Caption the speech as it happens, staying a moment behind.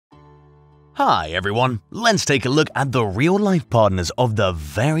Hi everyone, let's take a look at the real-life partners of the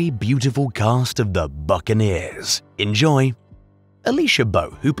very beautiful cast of the Buccaneers. Enjoy! Alisha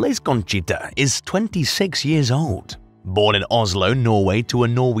Boe, who plays Conchitta, is 26 years old. Born in Oslo, Norway to a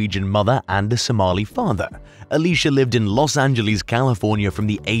Norwegian mother and a Somali father, Alisha lived in Los Angeles, California from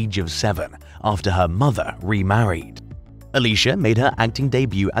the age of 7 after her mother remarried. Alisha made her acting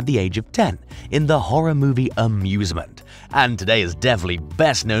debut at the age of 10 in the horror movie Amusement, and today is definitely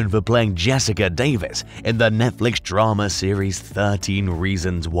best known for playing Jessica Davis in the Netflix drama series 13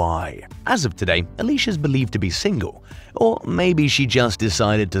 Reasons Why. As of today, Alisha is believed to be single, or maybe she just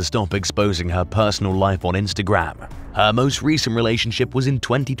decided to stop exposing her personal life on Instagram. Her most recent relationship was in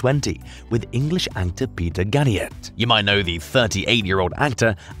 2020 with English actor Peter Garriott. You might know the 38-year-old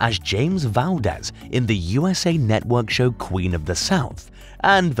actor as James Valdez in the USA Network show Queen of the South,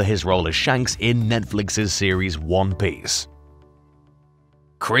 and for his role as Shanks in Netflix's series One Piece.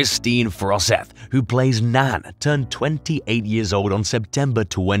 Kristine Froseth, who plays Nan, turned 28 years old on September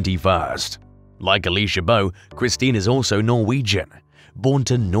 21st. Like Alisha Boe, Kristine is also Norwegian. Born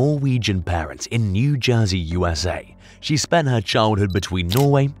to Norwegian parents in New Jersey, USA, she spent her childhood between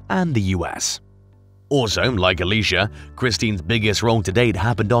Norway and the US. Also, like Alisha, Kristine's biggest role to date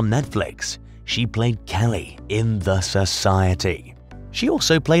happened on Netflix. She played Kelly in The Society. She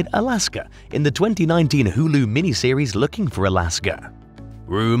also played Alaska in the 2019 Hulu miniseries Looking for Alaska.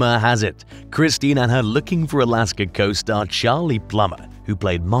 Rumor has it, Kristine and her Looking for Alaska co-star Charlie Plummer, who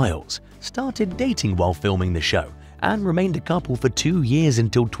played Miles, started dating while filming the show and remained a couple for 2 years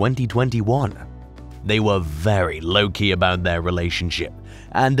until 2021. They were very low-key about their relationship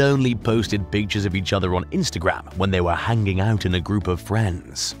and only posted pictures of each other on Instagram when they were hanging out in a group of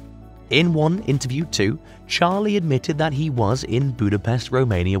friends. In one interview too, Charlie admitted that he was in Budapest,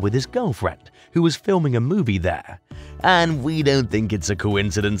 Romania with his girlfriend, who was filming a movie there. And we don't think it's a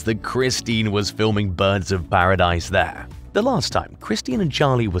coincidence that Kristine was filming Birds of Paradise there. The last time Kristine and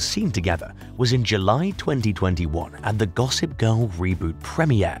Charlie were seen together was in July 2021 at the Gossip Girl reboot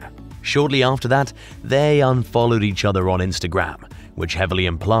premiere. Shortly after that, they unfollowed each other on Instagram, which heavily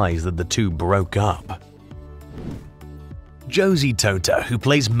implies that the two broke up. Josie Totah, who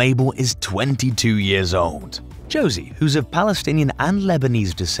plays Mabel, is 22 years old. Josie, who's of Palestinian and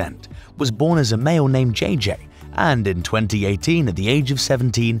Lebanese descent, was born as a male named JJ, and in 2018, at the age of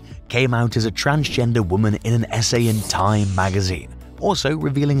 17, came out as a transgender woman in an essay in Time magazine, also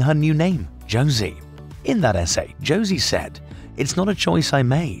revealing her new name, Josie. In that essay, Josie said, "It's not a choice I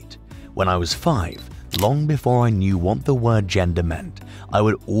made. When I was 5, long before I knew what the word gender meant, I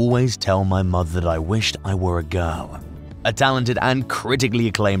would always tell my mother that I wished I were a girl." A talented and critically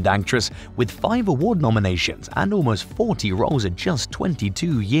acclaimed actress with 5 award nominations and almost 40 roles at just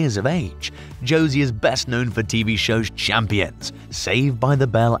 22 years of age, Josie is best known for TV shows Champions, Saved by the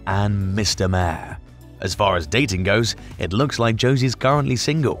Bell, and Mr. Mayor. As far as dating goes, it looks like Josie is currently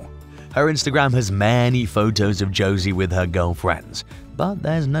single. Her Instagram has many photos of Josie with her girlfriends, but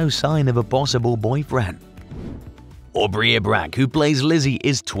there's no sign of a possible boyfriend. Aubri Ibrag, who plays Lizzy,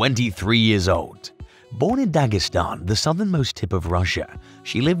 is 23 years old. Born in Dagestan, the southernmost tip of Russia,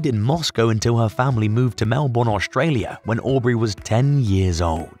 she lived in Moscow until her family moved to Melbourne, Australia when Aubri was 10 years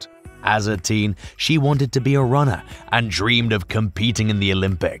old. As a teen, she wanted to be a runner and dreamed of competing in the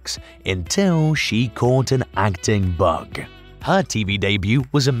Olympics until she caught an acting bug. Her TV debut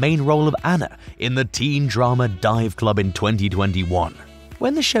was a main role of Anna in the teen drama Dive Club in 2021.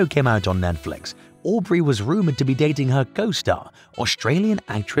 When the show came out on Netflix, Aubri was rumored to be dating her co-star, Australian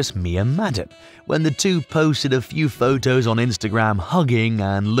actress Mia Madden, when the two posted a few photos on Instagram hugging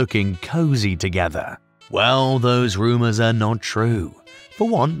and looking cozy together. Well, those rumors are not true. For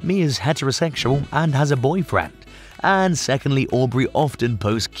one, Mia's heterosexual and has a boyfriend. And secondly, Aubri often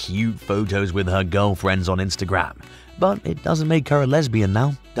posts cute photos with her girlfriends on Instagram. But it doesn't make her a lesbian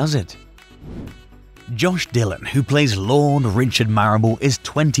now, does it? Josh Dillon, who plays Lord Richard Marable, is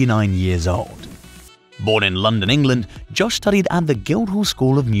 29 years old. Born in London, England, Josh studied at the Guildhall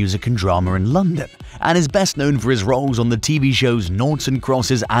School of Music and Drama in London and is best known for his roles on the TV shows Noughts and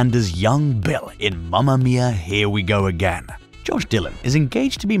Crosses and as young Bill in Mamma Mia, Here We Go Again. Josh Dillon is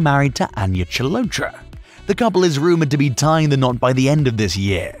engaged to be married to Anya Chalotra. The couple is rumored to be tying the knot by the end of this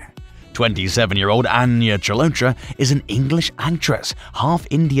year. 27-year-old Anya Chalotra is an English actress, half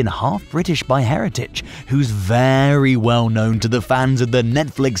Indian, half British by heritage, who's very well known to the fans of the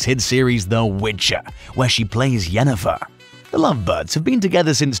Netflix hit series The Witcher, where she plays Yennefer. The lovebirds have been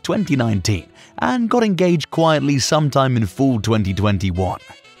together since 2019 and got engaged quietly sometime in fall 2021.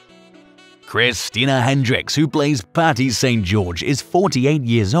 Christina Hendricks, who plays Patti St. George, is 48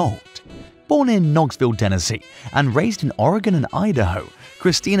 years old. Born in Knoxville, Tennessee, and raised in Oregon and Idaho,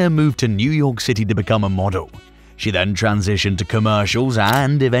 Christina moved to New York City to become a model. She then transitioned to commercials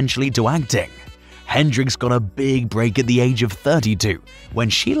and eventually to acting. Hendricks got a big break at the age of 32 when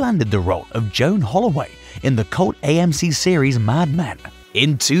she landed the role of Joan Holloway in the cult AMC series Mad Men.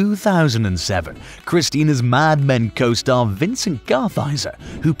 In 2007, Christina's Mad Men co-star Vincent Gartheiser,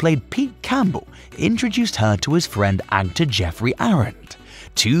 who played Pete Campbell, introduced her to his friend actor Jeffrey Arend.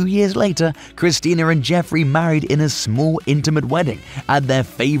 2 years later, Christina and Jeffrey married in a small, intimate wedding at their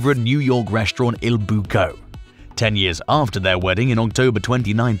favorite New York restaurant Il Buco. 10 years after their wedding in October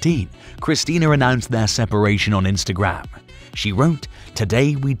 2019, Christina announced their separation on Instagram. She wrote,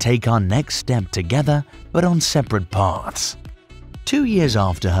 "Today we take our next step together, but on separate paths." 2 years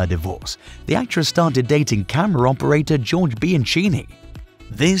after her divorce, the actress started dating camera operator George Bianchini.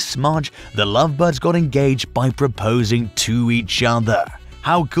 This March, the lovebirds got engaged by proposing to each other.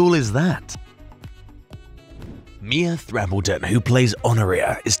 How cool is that? Mia Threapleton, who plays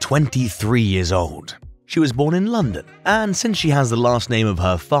Honoria, is 23 years old. She was born in London, and since she has the last name of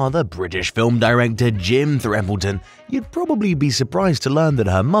her father, British film director Jim Threapleton, you'd probably be surprised to learn that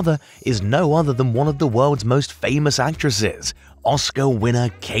her mother is no other than one of the world's most famous actresses, Oscar winner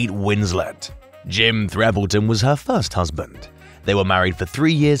Kate Winslet. Jim Threapleton was her first husband. They were married for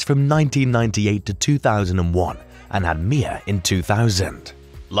 3 years from 1998 to 2001 and had Mia in 2000.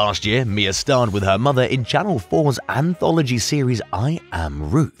 Last year, Mia starred with her mother in Channel 4's anthology series I Am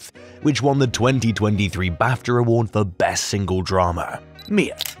Ruth, which won the 2023 BAFTA Award for Best Single Drama.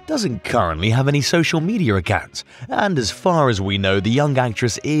 Mia doesn't currently have any social media accounts, and as far as we know, the young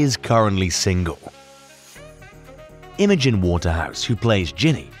actress is currently single. Imogen Waterhouse, who plays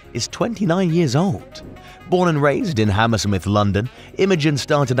Jinny, is 29 years old. Born and raised in Hammersmith, London, Imogen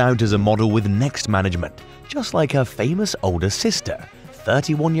started out as a model with Next Management, just like her famous older sister,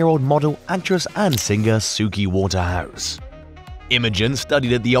 31-year-old model, actress and singer Suki Waterhouse. Imogen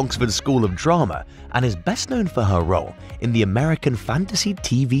studied at the Oxford School of Drama and is best known for her role in the American fantasy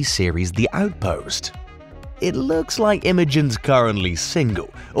TV series The Outpost. It looks like Imogen's currently single,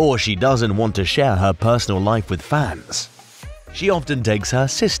 or she doesn't want to share her personal life with fans. She often takes her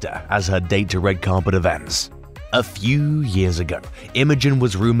sister as her date to red carpet events. A few years ago, Imogen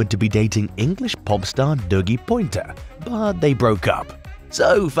was rumored to be dating English pop star Dougie Poynter, but they broke up.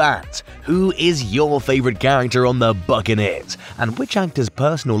 So fans, who is your favorite character on the Buccaneers, and which actor's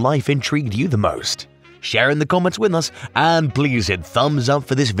personal life intrigued you the most? Share in the comments with us, and please hit thumbs up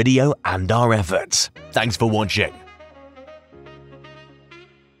for this video and our efforts. Thanks for watching.